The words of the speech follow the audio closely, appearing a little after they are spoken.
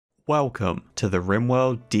Welcome to the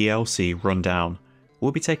Rimworld DLC rundown.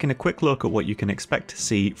 We'll be taking a quick look at what you can expect to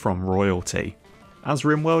see from Royalty. As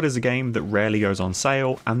Rimworld is a game that rarely goes on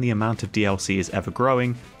sale and the amount of DLC is ever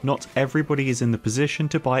growing, not everybody is in the position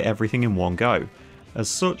to buy everything in one go. As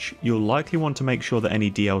such, you'll likely want to make sure that any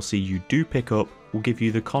DLC you do pick up will give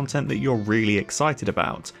you the content that you're really excited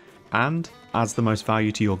about, and adds the most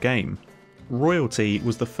value to your game. Royalty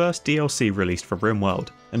was the first DLC released for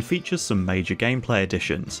Rimworld, and features some major gameplay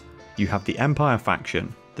additions. You have the Empire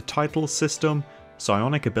faction, the titles system,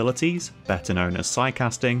 psionic abilities, better known as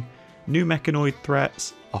Psycasting, new mechanoid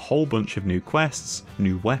threats, a whole bunch of new quests,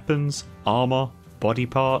 new weapons, armour, body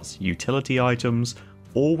parts, utility items,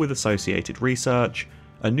 all with associated research,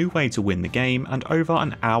 a new way to win the game, and over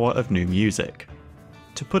an hour of new music.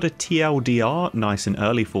 To put a TLDR nice and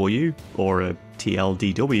early for you, or a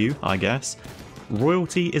TLDW I guess,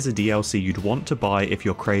 Royalty is a DLC you'd want to buy if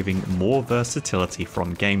you're craving more versatility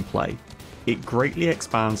from gameplay. It greatly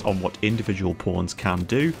expands on what individual pawns can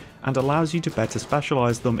do, and allows you to better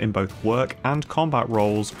specialise them in both work and combat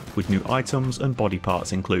roles with new items and body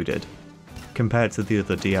parts included. Compared to the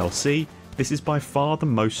other DLC, this is by far the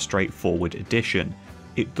most straightforward addition.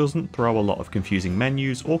 It doesn't throw a lot of confusing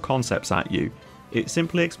menus or concepts at you, it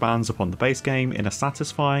simply expands upon the base game in a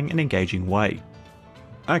satisfying and engaging way.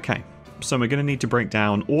 Okay, so we're going to need to break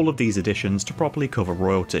down all of these additions to properly cover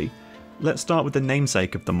Royalty. Let's start with the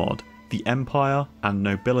namesake of the mod, the Empire and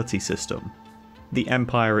Nobility system. The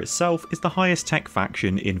Empire itself is the highest tech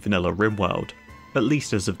faction in vanilla Rimworld, at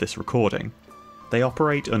least as of this recording. They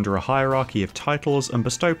operate under a hierarchy of titles and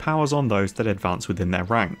bestow powers on those that advance within their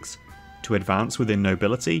ranks. To advance within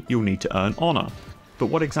nobility, you'll need to earn honour. But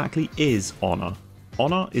what exactly is honour?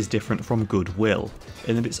 Honour is different from goodwill,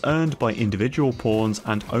 in that it's earned by individual pawns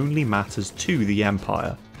and only matters to the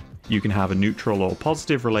Empire. You can have a neutral or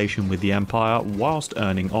positive relation with the Empire whilst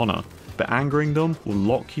earning honour, but angering them will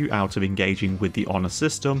lock you out of engaging with the honour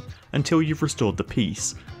system until you've restored the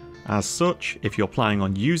peace. As such, if you're planning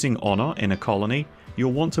on using honour in a colony,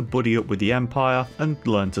 you'll want to buddy up with the Empire and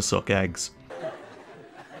learn to suck eggs.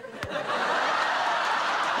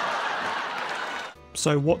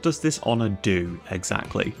 So what does this honour do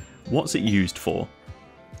exactly? What's it used for?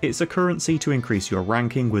 It's a currency to increase your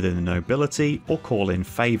ranking within the nobility or call in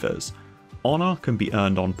favours. Honour can be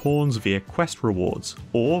earned on pawns via quest rewards,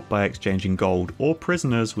 or by exchanging gold or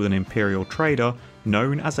prisoners with an imperial trader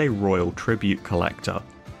known as a royal tribute collector.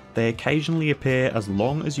 They occasionally appear as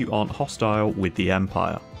long as you aren't hostile with the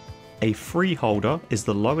Empire. A freeholder is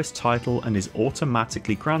the lowest title and is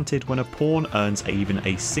automatically granted when a pawn earns even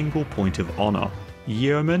a single point of honour.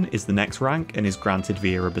 Yeoman is the next rank and is granted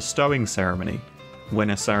via a bestowing ceremony.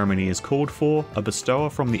 When a ceremony is called for, a bestower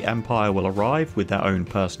from the Empire will arrive with their own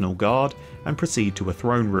personal guard and proceed to a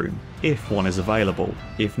throne room, if one is available.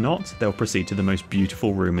 If not, they'll proceed to the most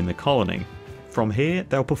beautiful room in the colony. From here,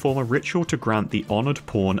 they'll perform a ritual to grant the honoured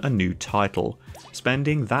pawn a new title,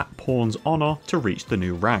 spending that pawn's honour to reach the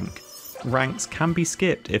new rank. Ranks can be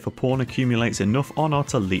skipped if a pawn accumulates enough honour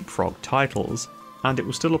to leapfrog titles, and it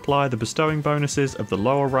will still apply the bestowing bonuses of the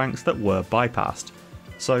lower ranks that were bypassed.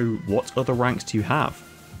 So what other ranks do you have?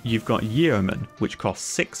 You've got Yeoman, which costs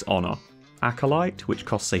 6 honour, Acolyte, which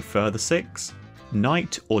costs a further 6,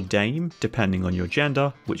 Knight or Dame, depending on your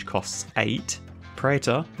gender, which costs 8,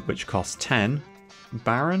 Praetor, which costs 10,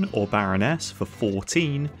 Baron or Baroness for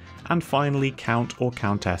 14, and finally Count or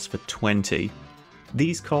Countess for 20.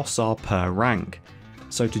 These costs are per rank,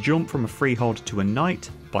 so to jump from a freeholder to a knight,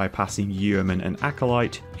 bypassing Yeoman and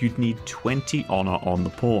Acolyte, you'd need 20 honour on the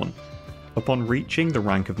pawn. Upon reaching the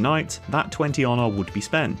rank of knight, that 20 honour would be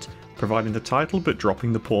spent, providing the title but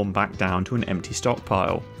dropping the pawn back down to an empty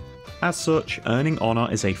stockpile. As such, earning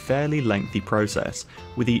honour is a fairly lengthy process,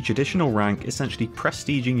 with each additional rank essentially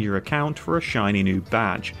prestiging your account for a shiny new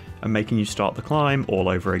badge, and making you start the climb all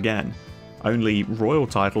over again. Only royal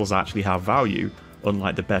titles actually have value,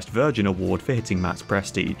 unlike the Best Virgin award for hitting max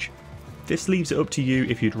prestige. This leaves it up to you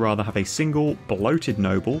if you'd rather have a single, bloated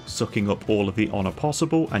noble sucking up all of the honour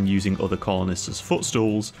possible and using other colonists as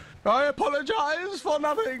footstools. I apologise for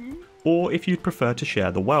nothing! Or if you'd prefer to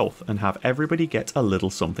share the wealth and have everybody get a little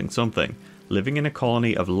something something, living in a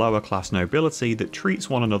colony of lower class nobility that treats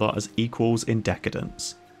one another as equals in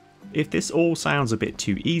decadence. If this all sounds a bit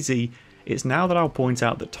too easy, it's now that I'll point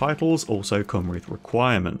out that titles also come with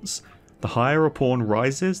requirements. The higher a pawn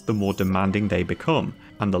rises, the more demanding they become,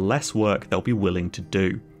 and the less work they'll be willing to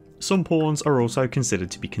do. Some pawns are also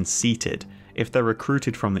considered to be conceited, if they're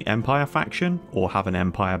recruited from the Empire faction, or have an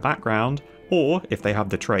Empire background, or if they have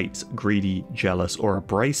the traits greedy, jealous or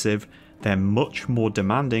abrasive, they're much more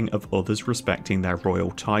demanding of others respecting their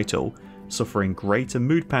royal title, suffering greater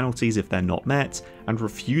mood penalties if they're not met, and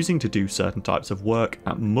refusing to do certain types of work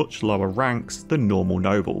at much lower ranks than normal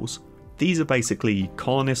nobles. These are basically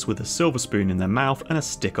colonists with a silver spoon in their mouth and a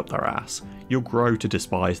stick up their ass. You'll grow to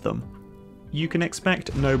despise them. You can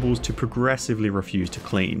expect nobles to progressively refuse to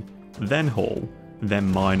clean, then haul,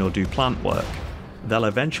 then mine or do plant work. They'll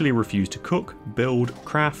eventually refuse to cook, build,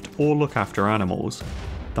 craft, or look after animals.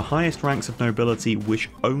 The highest ranks of nobility wish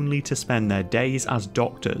only to spend their days as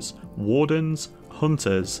doctors, wardens,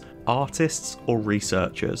 hunters, artists, or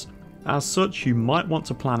researchers. As such, you might want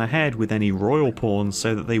to plan ahead with any royal pawns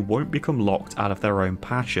so that they won't become locked out of their own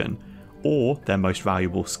passion, or their most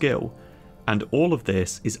valuable skill. And all of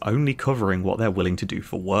this is only covering what they're willing to do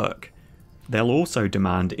for work. They'll also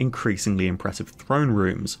demand increasingly impressive throne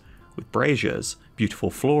rooms, with braziers, beautiful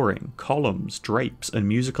flooring, columns, drapes, and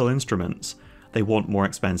musical instruments. They want more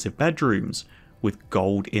expensive bedrooms, with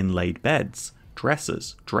gold inlaid beds,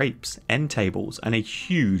 dressers, drapes, end tables, and a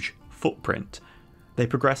huge footprint. They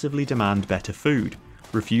progressively demand better food,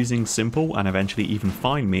 refusing simple and eventually even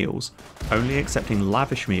fine meals, only accepting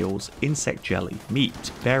lavish meals, insect jelly,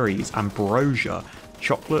 meat, berries, ambrosia,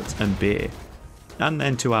 chocolate, and beer. And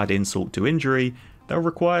then to add insult to injury, they'll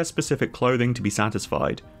require specific clothing to be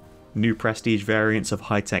satisfied. New prestige variants of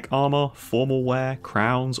high-tech armour, formal wear,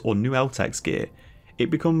 crowns, or new Eltex gear. It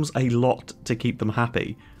becomes a lot to keep them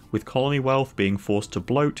happy, with colony wealth being forced to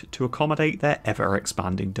bloat to accommodate their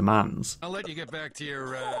ever-expanding demands. I'll let you get back to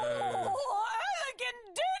your, elegant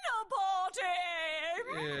dinner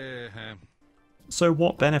party! So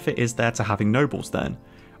what benefit is there to having nobles then?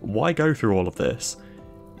 Why go through all of this?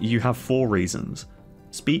 You have 4 reasons: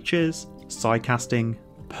 speeches, psycasting,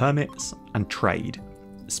 permits, and trade.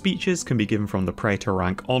 Speeches can be given from the praetor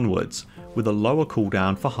rank onwards, with a lower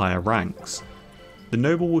cooldown for higher ranks. The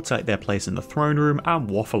noble will take their place in the throne room and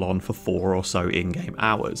waffle on for 4 or so in-game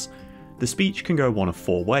hours. The speech can go one of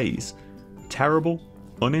 4 ways: terrible,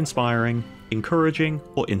 uninspiring, encouraging,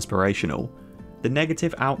 or inspirational. The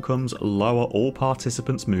negative outcomes lower all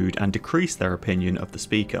participants' mood and decrease their opinion of the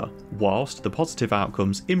speaker, whilst the positive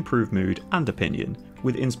outcomes improve mood and opinion,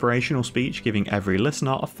 with inspirational speech giving every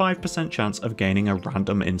listener a 5% chance of gaining a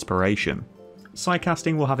random inspiration.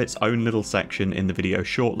 Psycasting will have its own little section in the video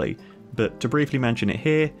shortly, but to briefly mention it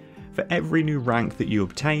here, for every new rank that you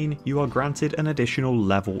obtain, you are granted an additional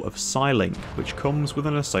level of Psylink, which comes with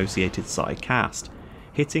an associated Psycast,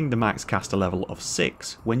 hitting the max caster level of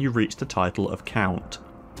 6 when you reach the title of Count.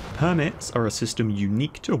 Permits are a system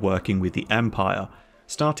unique to working with the Empire.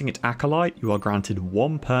 Starting at Acolyte, you are granted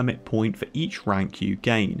 1 permit point for each rank you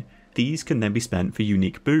gain. These can then be spent for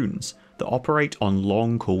unique boons that operate on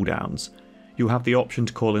long cooldowns. You'll have the option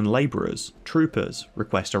to call in labourers, troopers,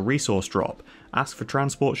 request a resource drop, ask for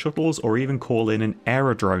transport shuttles, or even call in an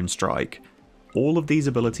aerodrone strike. All of these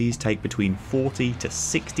abilities take between 40 to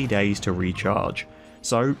 60 days to recharge,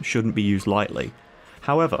 so shouldn't be used lightly.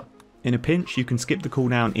 However, in a pinch you can skip the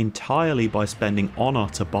cooldown entirely by spending honour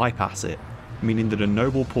to bypass it, meaning that a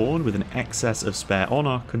noble pawn with an excess of spare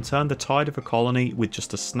honour can turn the tide of a colony with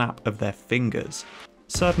just a snap of their fingers.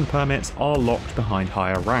 Certain permits are locked behind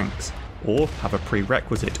higher ranks, or have a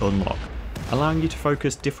prerequisite unlock, allowing you to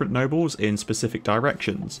focus different nobles in specific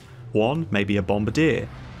directions. One may be a bombardier,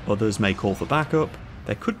 others may call for backup,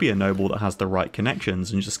 there could be a noble that has the right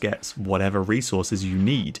connections and just gets whatever resources you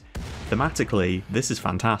need. Thematically, this is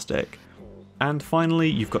fantastic. And finally,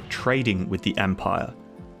 you've got trading with the Empire.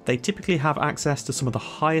 They typically have access to some of the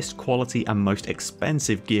highest quality and most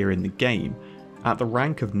expensive gear in the game. At the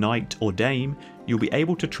rank of Knight or Dame, you'll be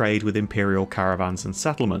able to trade with Imperial caravans and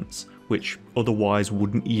settlements, which otherwise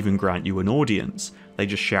wouldn't even grant you an audience. They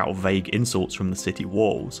just shout vague insults from the city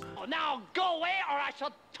walls. Oh, now go away or I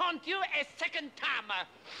shall taunt you a second time.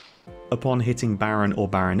 Upon hitting Baron or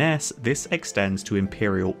Baroness, this extends to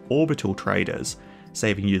Imperial orbital traders,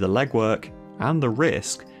 saving you the legwork and the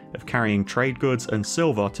risk of carrying trade goods and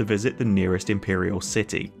silver to visit the nearest Imperial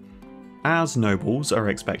city. As nobles are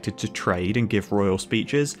expected to trade and give royal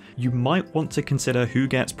speeches, you might want to consider who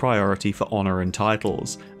gets priority for honour and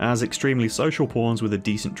titles, as extremely social pawns with a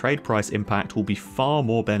decent trade price impact will be far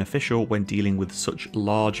more beneficial when dealing with such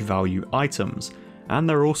large value items, and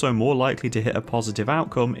they're also more likely to hit a positive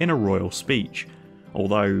outcome in a royal speech.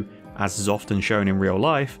 Although, as is often shown in real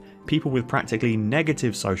life, people with practically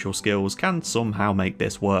negative social skills can somehow make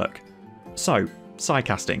this work. So,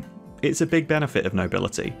 psycasting. It's a big benefit of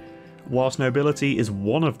nobility. Whilst nobility is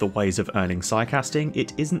one of the ways of earning psycasting,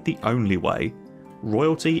 it isn't the only way.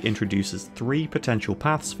 Royalty introduces 3 potential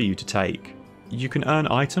paths for you to take. You can earn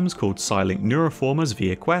items called Psylink Neuroformers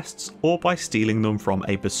via quests, or by stealing them from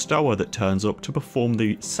a bestower that turns up to perform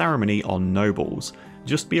the ceremony on nobles.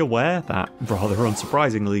 Just be aware that, rather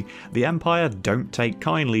unsurprisingly, the Empire don't take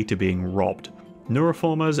kindly to being robbed.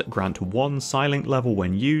 Neuroformers grant 1 Psylink level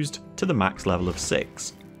when used, to the max level of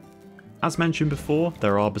 6. As mentioned before,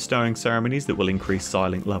 there are bestowing ceremonies that will increase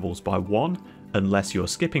Psylink levels by 1, unless you're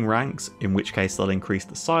skipping ranks, in which case they'll increase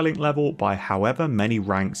the Psylink level by however many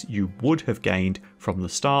ranks you would have gained from the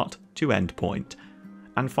start to end point.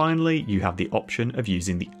 And finally, you have the option of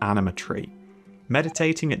using the Anima Tree.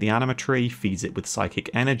 Meditating at the Anima Tree feeds it with psychic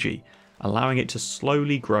energy, allowing it to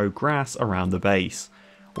slowly grow grass around the base.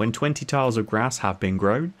 When 20 tiles of grass have been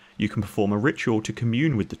grown, you can perform a ritual to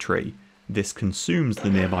commune with the tree. This consumes the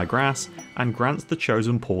nearby grass and grants the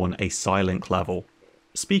chosen pawn a Psylink level.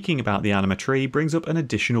 Speaking about the Anima Tree brings up an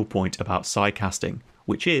additional point about Psycasting,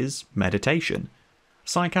 which is meditation.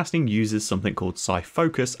 Psycasting uses something called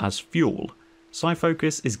Psyfocus as fuel.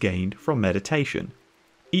 Psyfocus is gained from meditation.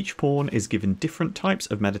 Each pawn is given different types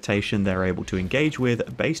of meditation they're able to engage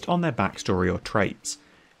with based on their backstory or traits.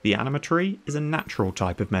 The Anima Tree is a natural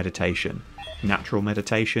type of meditation. Natural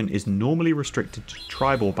meditation is normally restricted to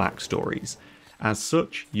tribal backstories. As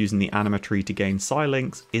such, using the Anima Tree to gain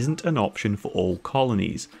Psylinks isn't an option for all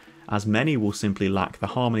colonies, as many will simply lack the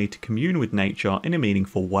harmony to commune with nature in a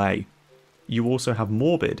meaningful way. You also have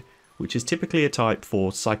Morbid, which is typically a type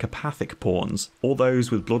for psychopathic pawns, or those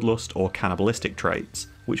with bloodlust or cannibalistic traits,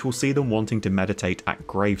 which will see them wanting to meditate at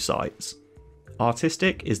grave sites.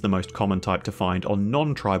 Artistic is the most common type to find on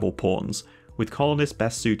non-tribal pawns, with colonists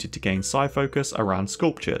best suited to gain Psyfocus around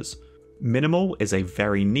sculptures. Minimal is a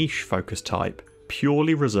very niche focus type,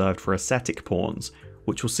 purely reserved for ascetic pawns,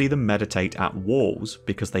 which will see them meditate at walls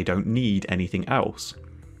because they don't need anything else.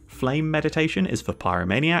 Flame meditation is for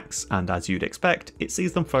pyromaniacs, and as you'd expect, it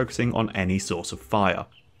sees them focusing on any source of fire.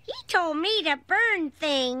 He told me to burn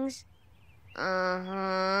things.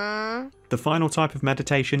 The final type of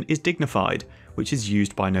meditation is dignified, which is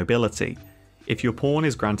used by nobility. If your pawn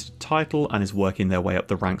is granted a title and is working their way up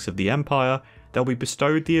the ranks of the Empire, they'll be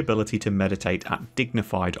bestowed the ability to meditate at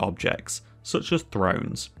dignified objects, such as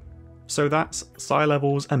thrones. So that's Psy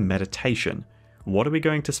levels and meditation. What are we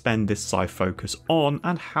going to spend this Psy focus on,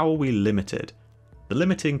 and how are we limited? The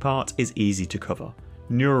limiting part is easy to cover.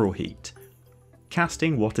 Neural heat.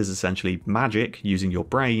 Casting what is essentially magic using your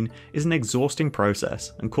brain is an exhausting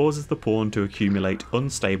process and causes the pawn to accumulate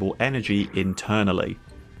unstable energy internally.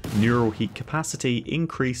 Neural heat capacity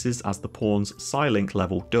increases as the pawn's Psylink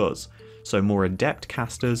level does, so more adept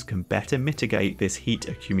casters can better mitigate this heat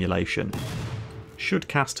accumulation. Should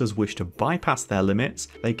casters wish to bypass their limits,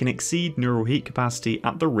 they can exceed neural heat capacity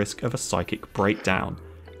at the risk of a psychic breakdown.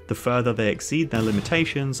 The further they exceed their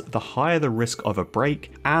limitations, the higher the risk of a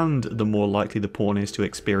break, and the more likely the pawn is to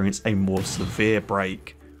experience a more severe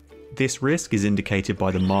break. This risk is indicated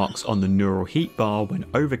by the marks on the neural heat bar when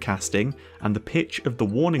overcasting, and the pitch of the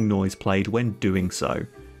warning noise played when doing so.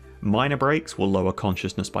 Minor breaks will lower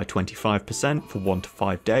consciousness by 25% for 1 to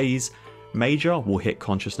 5 days, major will hit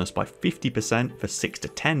consciousness by 50% for 6 to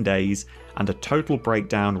 10 days, and a total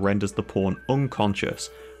breakdown renders the pawn unconscious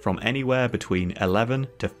from anywhere between 11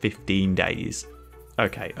 to 15 days.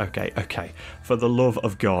 Okay, for the love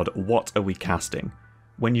of God, what are we casting?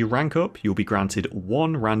 When you rank up, you'll be granted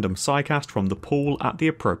 1 random Psycast from the pool at the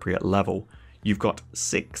appropriate level. You've got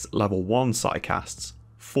 6 level 1 Psycasts,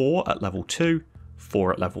 4 at level 2,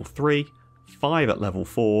 4 at level 3, 5 at level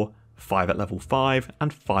 4, 5 at level 5,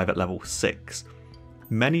 and 5 at level 6.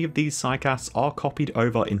 Many of these Psycasts are copied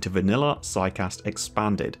over into vanilla Psycast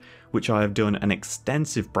Expanded, which I have done an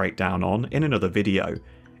extensive breakdown on in another video.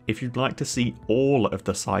 If you'd like to see all of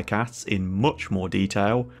the Psycasts in much more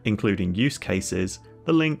detail, including use cases,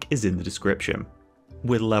 the link is in the description.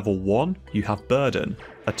 With level 1, you have Burden,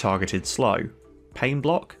 a targeted slow, Pain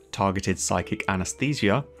Block, targeted psychic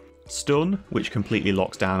anesthesia, Stun, which completely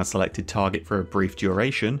locks down a selected target for a brief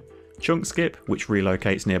duration, Chunk Skip, which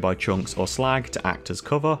relocates nearby chunks or slag to act as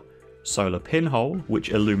cover, Solar Pinhole, which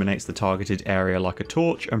illuminates the targeted area like a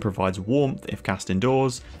torch and provides warmth if cast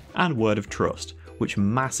indoors, and Word of Trust, which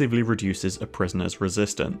massively reduces a prisoner's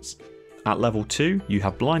resistance. At level 2, you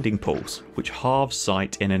have Blinding Pulse, which halves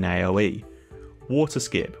sight in an AoE, Water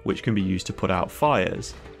Skip, which can be used to put out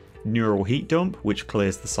fires, Neural Heat Dump, which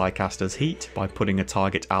clears the Psycaster's heat by putting a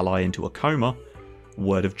target ally into a coma,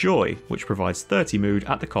 Word of Joy, which provides 30 mood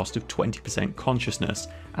at the cost of 20% consciousness,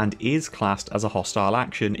 and is classed as a hostile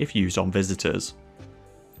action if used on visitors.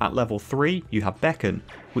 At level 3, you have Beckon,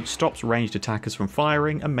 which stops ranged attackers from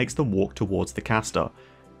firing and makes them walk towards the caster.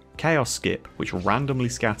 Chaos Skip, which randomly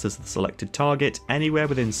scatters the selected target anywhere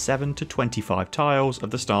within 7 to 25 tiles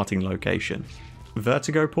of the starting location.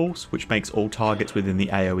 Vertigo Pulse, which makes all targets within the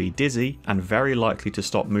AoE dizzy and very likely to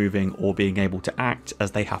stop moving or being able to act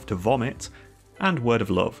as they have to vomit, and Word of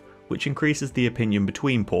Love, which increases the opinion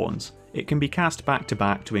between pawns. It can be cast back to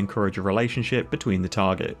back to encourage a relationship between the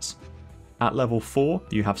targets. At level 4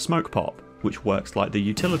 you have Smoke Pop, which works like the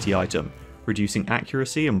utility item, reducing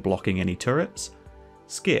accuracy and blocking any turrets.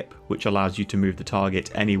 Skip, which allows you to move the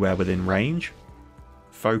target anywhere within range.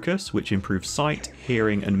 Focus, which improves sight,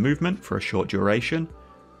 hearing and movement for a short duration.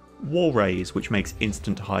 Wall Raise, which makes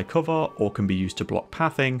instant high cover or can be used to block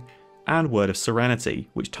pathing. And Word of Serenity,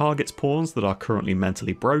 which targets pawns that are currently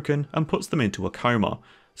mentally broken and puts them into a coma,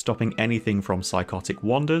 stopping anything from psychotic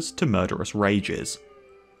wanders to murderous rages.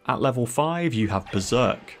 At level 5 you have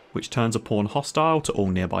Berserk, which turns a pawn hostile to all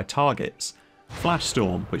nearby targets. Flash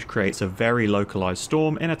Storm, which creates a very localized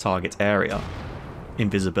storm in a target area.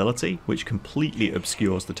 Invisibility, which completely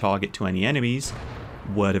obscures the target to any enemies.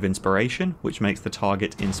 Word of Inspiration, which makes the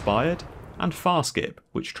target inspired. And Far Skip,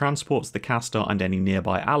 which transports the caster and any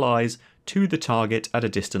nearby allies to the target at a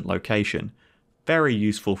distant location. Very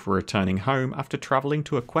useful for returning home after travelling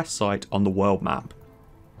to a quest site on the world map.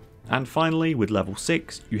 And finally, with level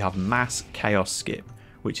 6, you have Mass Chaos Skip,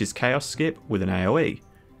 which is Chaos Skip with an AoE.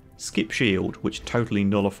 Skip Shield, which totally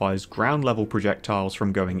nullifies ground level projectiles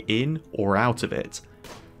from going in or out of it.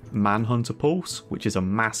 Manhunter Pulse, which is a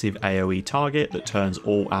massive AoE target that turns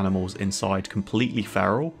all animals inside completely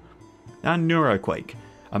feral. And Neuroquake,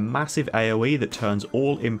 a massive AoE that turns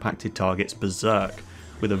all impacted targets berserk,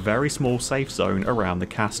 with a very small safe zone around the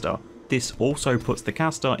caster. This also puts the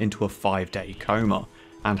caster into a 5-day coma,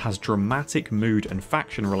 and has dramatic mood and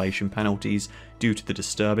faction relation penalties due to the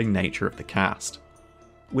disturbing nature of the cast.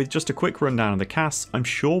 With just a quick rundown of the casts, I'm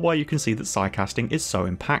sure why you can see that Psycasting is so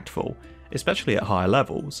impactful, especially at higher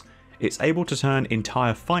levels. It's able to turn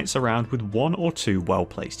entire fights around with 1 or 2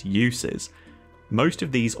 well-placed uses. Most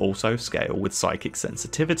of these also scale with psychic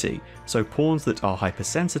sensitivity, so pawns that are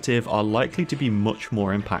hypersensitive are likely to be much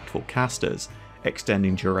more impactful casters,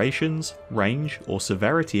 extending durations, range, or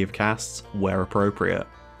severity of casts where appropriate.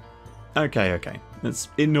 Okay, that's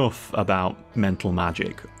enough about mental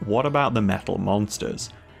magic. What about the metal monsters?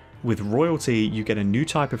 With Royalty, you get a new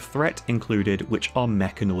type of threat included, which are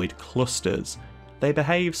mechanoid clusters. They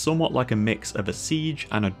behave somewhat like a mix of a siege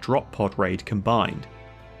and a drop pod raid combined.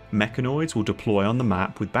 Mechanoids will deploy on the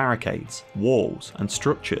map with barricades, walls, and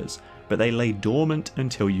structures, but they lay dormant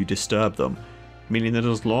until you disturb them, meaning that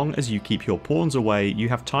as long as you keep your pawns away, you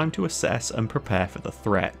have time to assess and prepare for the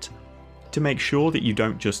threat. To make sure that you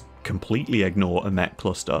don't just completely ignore a mech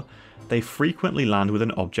cluster, they frequently land with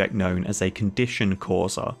an object known as a condition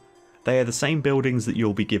causer. They are the same buildings that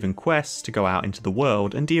you'll be given quests to go out into the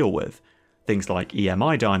world and deal with. Things like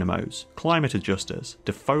EMI dynamos, climate adjusters,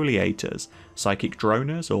 defoliators, psychic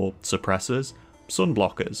droners or suppressors, sun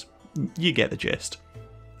blockers. You get the gist.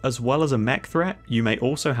 As well as a mech threat, you may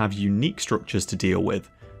also have unique structures to deal with.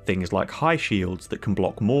 Things like high shields that can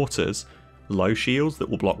block mortars, low shields that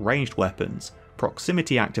will block ranged weapons,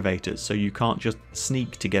 proximity activators so you can't just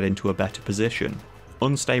sneak to get into a better position,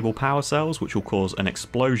 unstable power cells which will cause an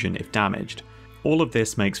explosion if damaged. All of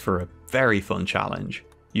this makes for a very fun challenge.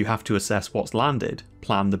 You have to assess what's landed,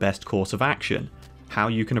 plan the best course of action, how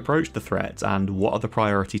you can approach the threat, and what are the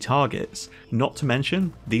priority targets. Not to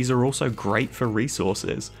mention, these are also great for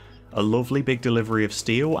resources. A lovely big delivery of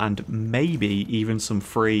steel and maybe even some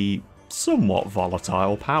free, somewhat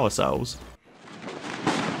volatile power cells.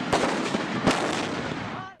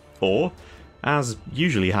 Or, as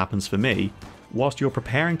usually happens for me, whilst you're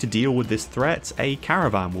preparing to deal with this threat, a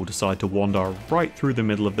caravan will decide to wander right through the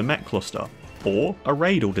middle of the mech cluster. Or a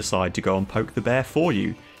raid will decide to go and poke the bear for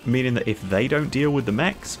you, meaning that if they don't deal with the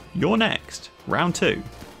mechs, you're next. Round 2.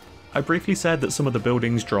 I briefly said that some of the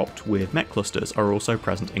buildings dropped with mech clusters are also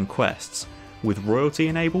present in quests. With Royalty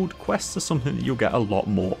enabled, quests are something that you'll get a lot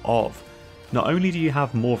more of. Not only do you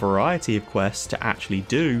have more variety of quests to actually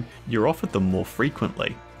do, you're offered them more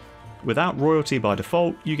frequently. Without Royalty by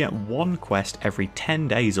default, you get 1 quest every 10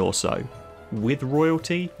 days or so. With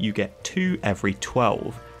Royalty, you get 2 every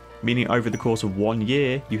 12. Meaning over the course of 1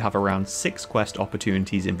 year, you have around 6 quest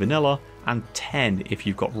opportunities in vanilla, and 10 if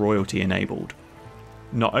you've got Royalty enabled.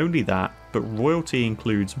 Not only that, but Royalty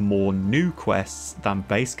includes more new quests than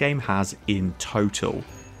base game has in total.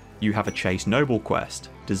 You have a Chase Noble quest,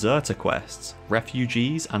 Deserter quests,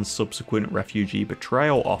 Refugees and subsequent Refugee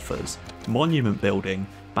Betrayal offers, Monument building,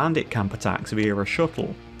 Bandit camp attacks via a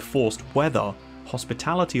shuttle, Forced weather,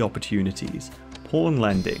 Hospitality opportunities, Pawn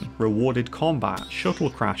lending, rewarded combat, shuttle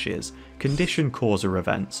crashes, condition causer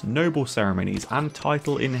events, noble ceremonies and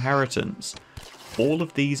title inheritance. All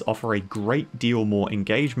of these offer a great deal more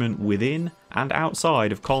engagement within and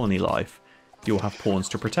outside of colony life. You'll have pawns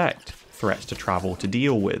to protect, threats to travel to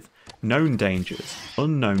deal with, known dangers,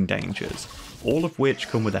 unknown dangers, all of which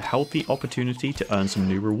come with a healthy opportunity to earn some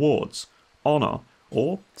new rewards, honour,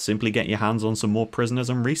 or simply get your hands on some more prisoners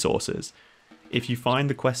and resources. If you find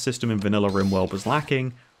the quest system in vanilla Rimworld was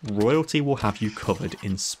lacking, royalty will have you covered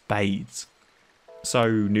in spades. So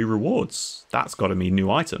new rewards, that's gotta mean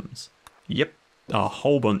new items. Yep, a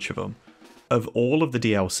whole bunch of them. Of all of the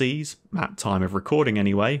DLCs, at time of recording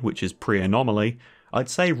anyway, which is pre-anomaly, I'd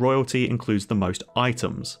say royalty includes the most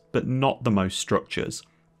items, but not the most structures.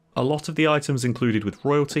 A lot of the items included with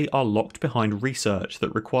royalty are locked behind research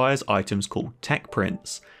that requires items called tech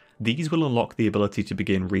prints. These will unlock the ability to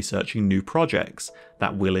begin researching new projects,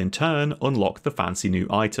 that will in turn unlock the fancy new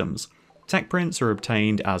items. Tech prints are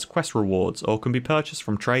obtained as quest rewards or can be purchased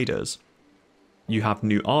from traders. You have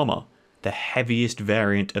new armour, the heaviest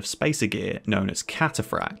variant of spacer gear known as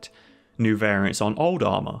cataphract. New variants on old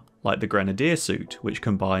armour, like the Grenadier suit, which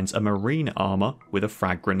combines a marine armour with a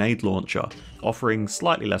frag grenade launcher, offering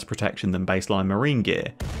slightly less protection than baseline marine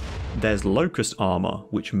gear. There's Locust armour,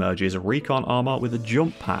 which merges recon armour with a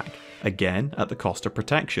jump pack, again at the cost of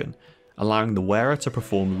protection, allowing the wearer to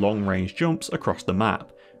perform long range jumps across the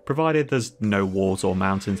map, provided there's no walls or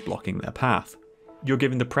mountains blocking their path. You're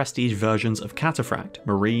given the prestige versions of cataphract,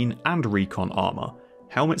 marine and recon armour,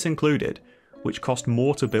 helmets included, which cost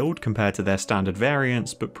more to build compared to their standard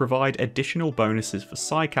variants but provide additional bonuses for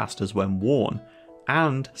Psycasters when worn,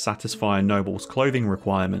 and satisfy a noble's clothing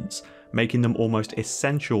requirements, making them almost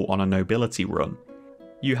essential on a nobility run.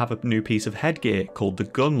 You have a new piece of headgear called the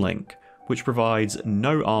Gun Link, which provides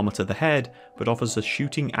no armour to the head but offers a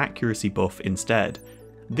shooting accuracy buff instead.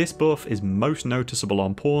 This buff is most noticeable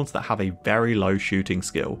on pawns that have a very low shooting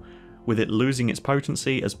skill, with it losing its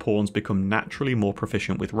potency as pawns become naturally more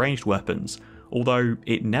proficient with ranged weapons, although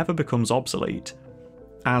it never becomes obsolete.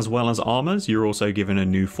 As well as armours, you're also given a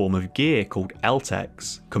new form of gear called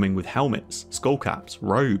Eltex, coming with helmets, skullcaps,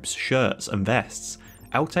 robes, shirts and vests.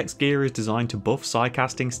 Eltex gear is designed to buff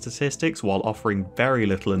psycasting statistics while offering very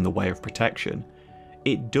little in the way of protection.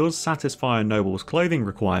 It does satisfy a noble's clothing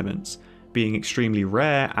requirements, being extremely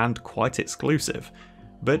rare and quite exclusive,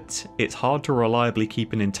 but it's hard to reliably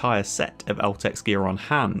keep an entire set of Eltex gear on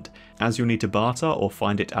hand, as you'll need to barter or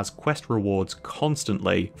find it as quest rewards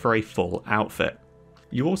constantly for a full outfit.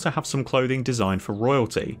 You also have some clothing designed for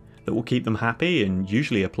royalty that will keep them happy and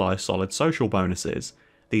usually apply solid social bonuses.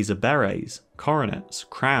 These are berets, coronets,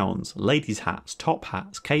 crowns, ladies' hats, top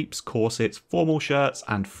hats, capes, corsets, formal shirts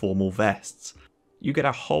and formal vests. You get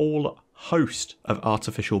a whole host of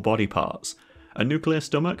artificial body parts, a nuclear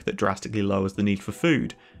stomach that drastically lowers the need for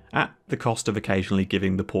food, at the cost of occasionally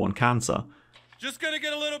giving the pawn cancer. Just gonna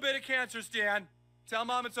get a little bit of cancer, Stan. Tell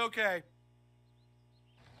Mom it's okay.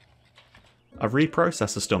 A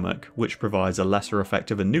reprocessor stomach, which provides a lesser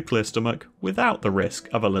effect of a nuclear stomach without the risk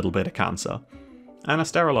of a little bit of cancer. And a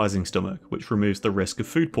sterilizing stomach, which removes the risk of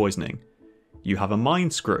food poisoning. You have a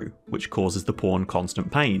mind screw, which causes the pawn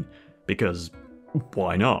constant pain, because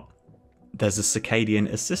why not? There's a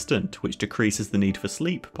circadian assistant, which decreases the need for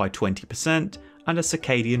sleep by 20%, and a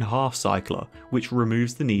circadian half cycler, which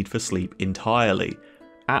removes the need for sleep entirely,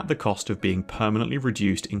 at the cost of being permanently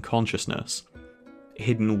reduced in consciousness.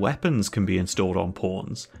 Hidden weapons can be installed on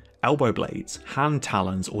pawns, elbow blades, hand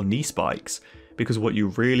talons or knee spikes, because what you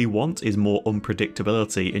really want is more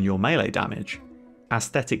unpredictability in your melee damage.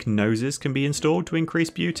 Aesthetic noses can be installed to increase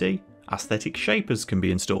beauty, aesthetic shapers can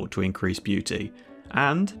be installed to increase beauty,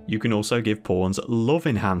 and you can also give pawns love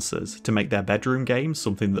enhancers to make their bedroom games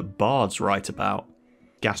something that bards write about.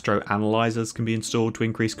 Gastroanalyzers can be installed to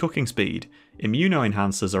increase cooking speed,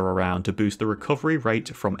 immunoenhancers are around to boost the recovery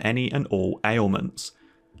rate from any and all ailments.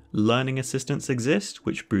 Learning assistants exist,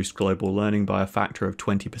 which boost global learning by a factor of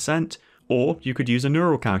 20%, or you could use a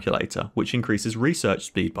neural calculator, which increases research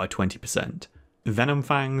speed by 20%. Venom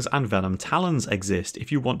fangs and venom talons exist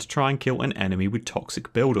if you want to try and kill an enemy with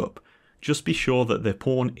toxic buildup. Just be sure that the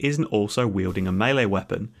pawn isn't also wielding a melee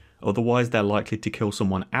weapon, otherwise they're likely to kill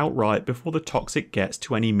someone outright before the toxic gets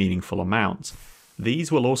to any meaningful amount.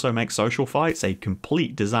 These will also make social fights a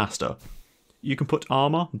complete disaster. You can put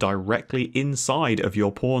armour directly inside of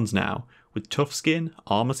your pawns now, with tough skin,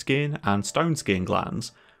 armour skin and stone skin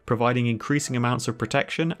glands, providing increasing amounts of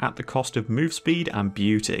protection at the cost of move speed and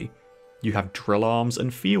beauty. You have drill arms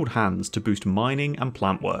and field hands to boost mining and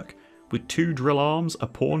plant work. With 2 drill arms, a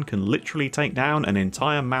pawn can literally take down an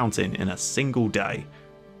entire mountain in a single day.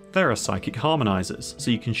 There are psychic harmonizers,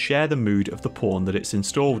 so you can share the mood of the pawn that it's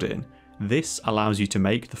installed in. This allows you to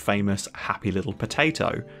make the famous happy little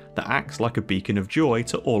potato that acts like a beacon of joy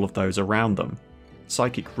to all of those around them.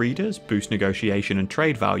 Psychic readers boost negotiation and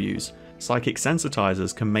trade values. Psychic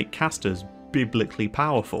sensitizers can make casters biblically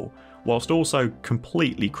powerful, whilst also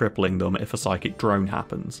completely crippling them if a psychic drone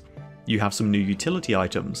happens. You have some new utility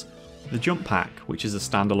items. The Jump Pack, which is a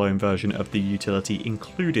standalone version of the utility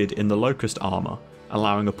included in the Locust armor,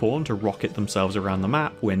 allowing a pawn to rocket themselves around the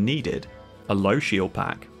map when needed. A Low Shield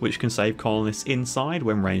Pack, which can save colonists inside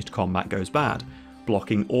when ranged combat goes bad,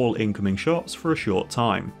 blocking all incoming shots for a short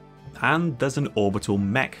time. And there's an Orbital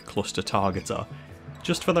Mech Cluster Targeter,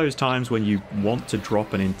 just for those times when you want to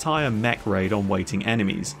drop an entire mech raid on waiting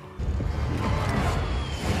enemies.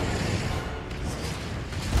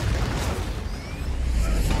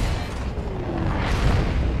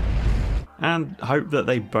 And hope that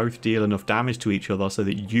they both deal enough damage to each other so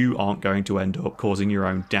that you aren't going to end up causing your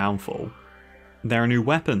own downfall. There are new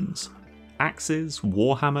weapons. Axes,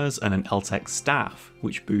 warhammers and an Eltec staff,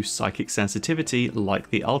 which boosts psychic sensitivity like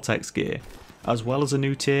the Eltec's gear, as well as a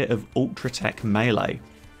new tier of Ultratech melee.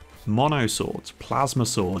 Mono swords, plasma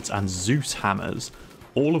swords and Zeus hammers,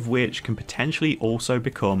 all of which can potentially also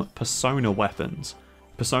become persona weapons.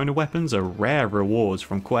 Persona weapons are rare rewards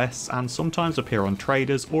from quests and sometimes appear on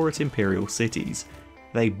traders or at Imperial cities.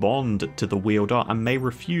 They bond to the wielder and may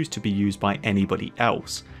refuse to be used by anybody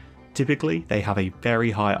else. Typically, they have a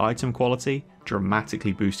very high item quality,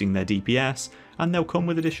 dramatically boosting their DPS, and they'll come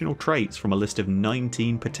with additional traits from a list of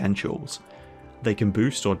 19 potentials. They can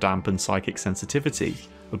boost or dampen psychic sensitivity,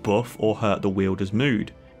 buff or hurt the wielder's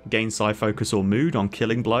mood, gain psi focus or mood on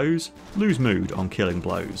killing blows, lose mood on killing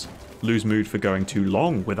blows, lose mood for going too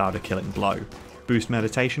long without a killing blow, boost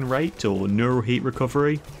meditation rate or neural heat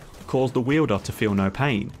recovery, cause the wielder to feel no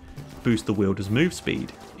pain, boost the wielder's move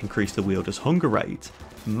speed, increase the wielder's hunger rate,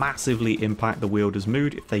 massively impact the wielder's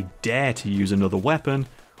mood if they dare to use another weapon,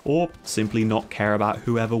 or simply not care about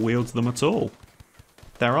whoever wields them at all.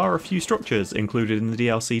 There are a few structures included in the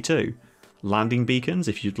DLC too. Landing beacons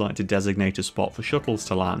if you'd like to designate a spot for shuttles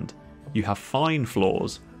to land. You have fine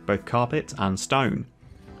floors, both carpet and stone.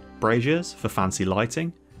 Braziers for fancy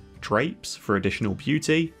lighting, drapes for additional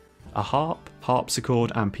beauty, a harp,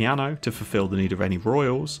 harpsichord and piano to fulfill the need of any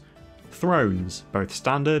royals, thrones, both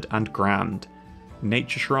standard and grand,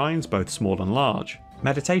 nature shrines both small and large,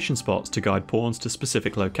 meditation spots to guide pawns to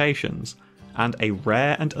specific locations, and a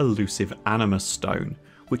rare and elusive animus stone,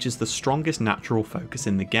 which is the strongest natural focus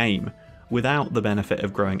in the game, without the benefit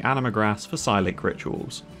of growing anima grass for Psylink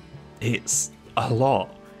rituals. It's a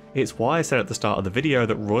lot. It's why I said at the start of the video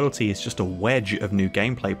that Royalty is just a wedge of new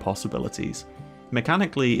gameplay possibilities.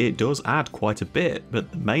 Mechanically it does add quite a bit,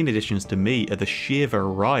 but the main additions to me are the sheer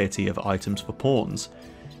variety of items for pawns.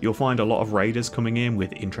 You'll find a lot of raiders coming in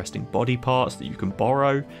with interesting body parts that you can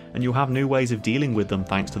borrow, and you'll have new ways of dealing with them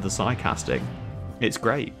thanks to the psycasting. It's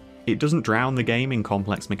great. It doesn't drown the game in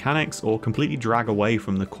complex mechanics or completely drag away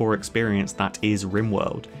from the core experience that is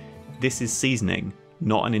Rimworld. This is seasoning,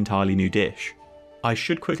 not an entirely new dish. I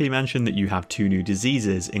should quickly mention that you have 2 new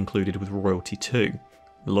diseases included with Royalty 2.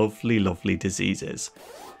 Lovely, lovely diseases.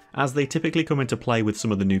 As they typically come into play with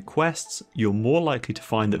some of the new quests, you're more likely to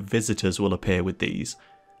find that visitors will appear with these.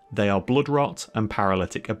 They are Blood Rot and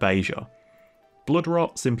Paralytic Abasia. Blood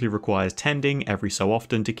Rot simply requires tending every so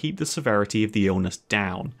often to keep the severity of the illness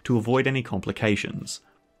down, to avoid any complications.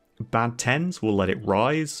 Bad tens will let it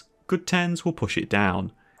rise, good tens will push it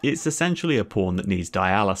down. It's essentially a pawn that needs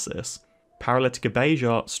dialysis. Paralytic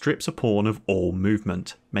Abasia strips a pawn of all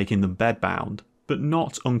movement, making them bedbound, but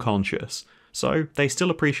not unconscious, so they still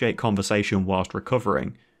appreciate conversation whilst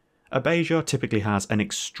recovering. Abasia typically has an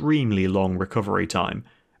extremely long recovery time,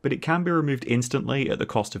 but it can be removed instantly at the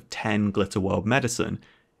cost of 10 Glitterworld medicine.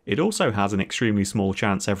 It also has an extremely small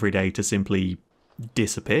chance every day to simply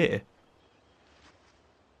disappear.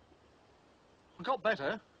 Got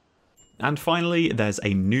better. And finally, there's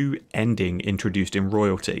a new ending introduced in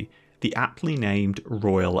Royalty, the aptly named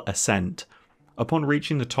Royal Ascent. Upon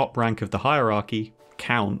reaching the top rank of the hierarchy,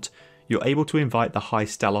 Count, you're able to invite the High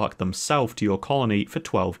Stellarch themselves to your colony for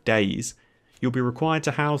 12 days. You'll be required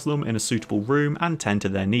to house them in a suitable room and tend to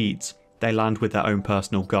their needs. They land with their own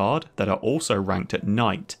personal guard that are also ranked at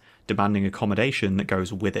Knight, demanding accommodation that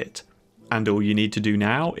goes with it. And all you need to do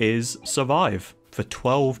now is survive for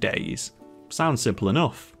 12 days. Sounds simple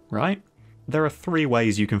enough, right? There are 3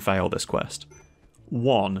 ways you can fail this quest.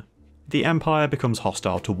 1. The Empire becomes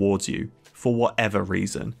hostile towards you, for whatever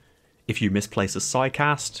reason. If you misplace a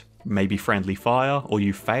psycast, maybe friendly fire, or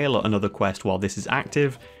you fail at another quest while this is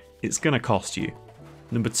active, it's gonna cost you.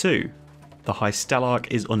 Number 2. The High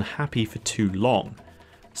Stellarch is unhappy for too long.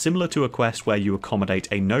 Similar to a quest where you accommodate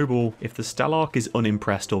a noble, if the Stelarch is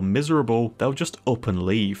unimpressed or miserable, they'll just up and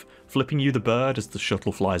leave, flipping you the bird as the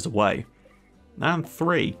shuttle flies away. And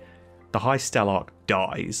 3. The High Stelarch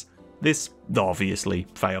dies. This obviously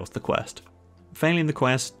fails the quest. Failing the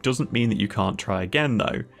quest doesn't mean that you can't try again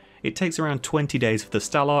though. It takes around 20 days for the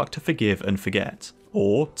Stelarch to forgive and forget,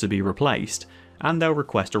 or to be replaced, and they'll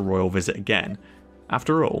request a royal visit again.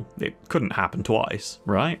 After all, it couldn't happen twice,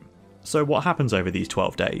 right? So what happens over these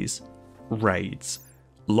 12 days? Raids.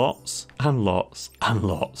 Lots and lots and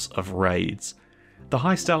lots of raids. The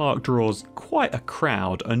High Stelarch draws quite a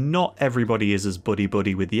crowd, and not everybody is as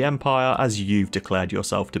buddy-buddy with the Empire as you've declared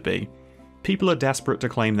yourself to be. People are desperate to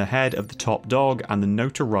claim the head of the top dog and the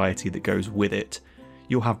notoriety that goes with it.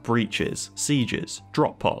 You'll have breaches, sieges,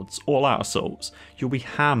 drop pods, all-out assaults. You'll be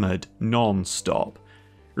hammered non-stop.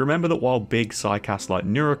 Remember that while big psycasts like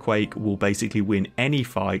Neuroquake will basically win any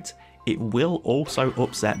fight, it will also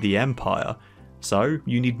upset the Empire, so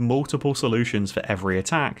you need multiple solutions for every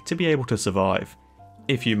attack to be able to survive.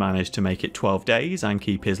 If you manage to make it 12 days and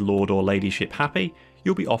keep his lord or ladyship happy,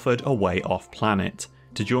 you'll be offered a way off planet,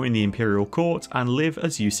 to join the Imperial Court and live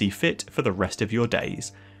as you see fit for the rest of your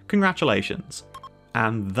days. Congratulations.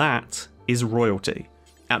 And that is royalty.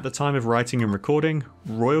 At the time of writing and recording,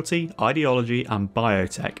 Royalty, Ideology and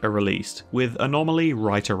Biotech are released, with Anomaly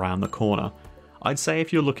right around the corner. I'd say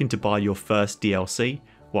if you're looking to buy your first DLC,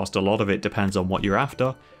 whilst a lot of it depends on what you're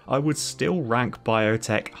after, I would still rank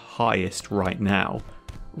Biotech highest right now.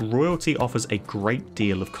 Royalty offers a great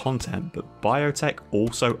deal of content, but Biotech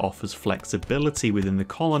also offers flexibility within the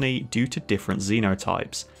colony due to different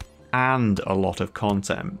xenotypes, and a lot of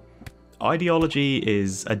content. Ideology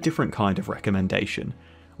is a different kind of recommendation.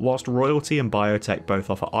 Whilst Royalty and Biotech both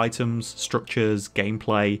offer items, structures,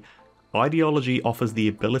 gameplay, Ideology offers the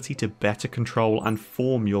ability to better control and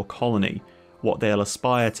form your colony, what they'll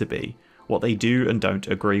aspire to be, what they do and don't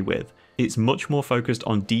agree with. It's much more focused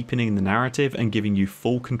on deepening the narrative and giving you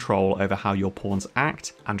full control over how your pawns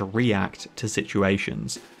act and react to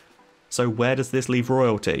situations. So where does this leave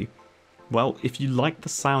Royalty? Well, if you like the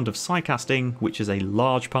sound of psycasting, which is a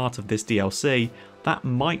large part of this DLC, that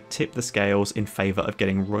might tip the scales in favour of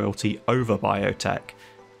getting Royalty over Biotech.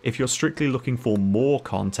 If you're strictly looking for more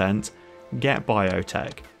content, get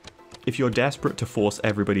Biotech. If you're desperate to force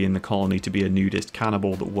everybody in the colony to be a nudist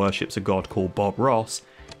cannibal that worships a god called Bob Ross,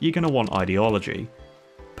 you're going to want Ideology.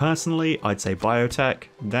 Personally, I'd say Biotech,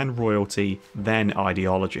 then Royalty, then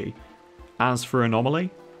Ideology. As for Anomaly,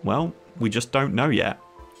 well, we just don't know yet.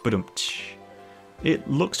 It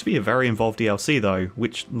looks to be a very involved DLC though,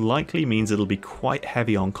 which likely means it'll be quite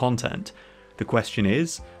heavy on content. The question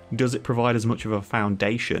is, does it provide as much of a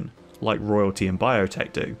foundation, like Royalty and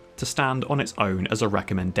Biotech do, to stand on its own as a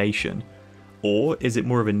recommendation? Or is it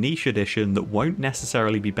more of a niche edition that won't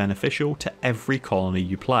necessarily be beneficial to every colony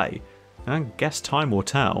you play? I guess time will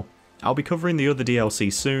tell. I'll be covering the other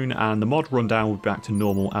DLC soon, and the mod rundown will be back to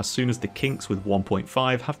normal as soon as the kinks with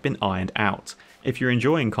 1.5 have been ironed out. If you're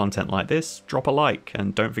enjoying content like this, drop a like,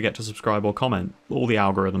 and don't forget to subscribe or comment, all the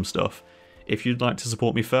algorithm stuff. If you'd like to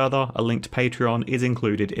support me further, a link to Patreon is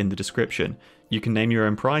included in the description. You can name your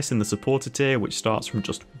own price in the supporter tier, which starts from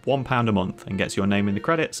just £1 a month and gets your name in the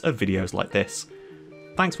credits of videos like this.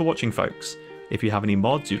 Thanks for watching, folks. If you have any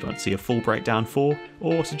mods you'd like to see a full breakdown for,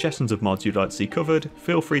 or suggestions of mods you'd like to see covered,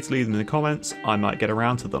 feel free to leave them in the comments, I might get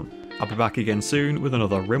around to them. I'll be back again soon with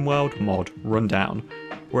another Rimworld mod rundown.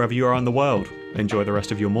 Wherever you are in the world, enjoy the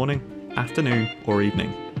rest of your morning, afternoon or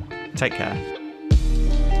evening. Take care.